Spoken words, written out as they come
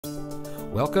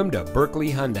Welcome to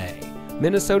Buerkle Hyundai,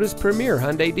 Minnesota's premier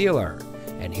Hyundai dealer.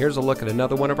 And here's a look at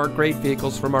another one of our great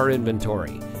vehicles from our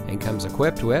inventory, and comes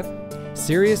equipped with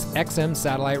Sirius XM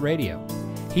satellite radio,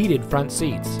 heated front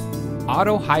seats,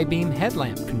 auto high beam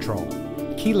headlamp control,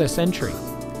 keyless entry,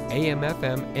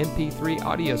 AM/FM MP3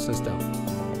 audio system,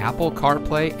 Apple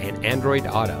CarPlay and Android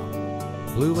Auto,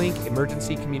 BlueLink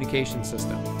emergency communication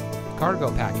system, cargo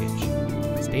package,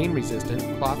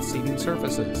 stain-resistant cloth seating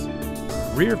surfaces,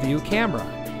 rear view camera,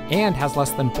 and has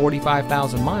less than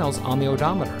 45,000 miles on the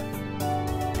odometer.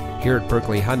 Here at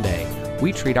Buerkle Hyundai,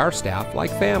 we treat our staff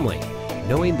like family,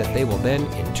 knowing that they will then,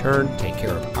 in turn, take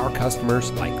care of our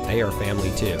customers like they are family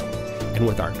too. And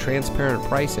with our transparent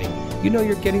pricing, you know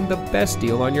you're getting the best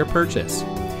deal on your purchase.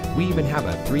 We even have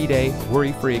a 3-day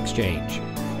worry-free exchange.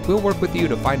 We'll work with you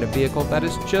to find a vehicle that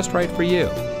is just right for you.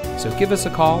 So give us a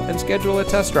call and schedule a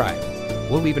test drive.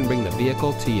 We'll even bring the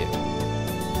vehicle to you.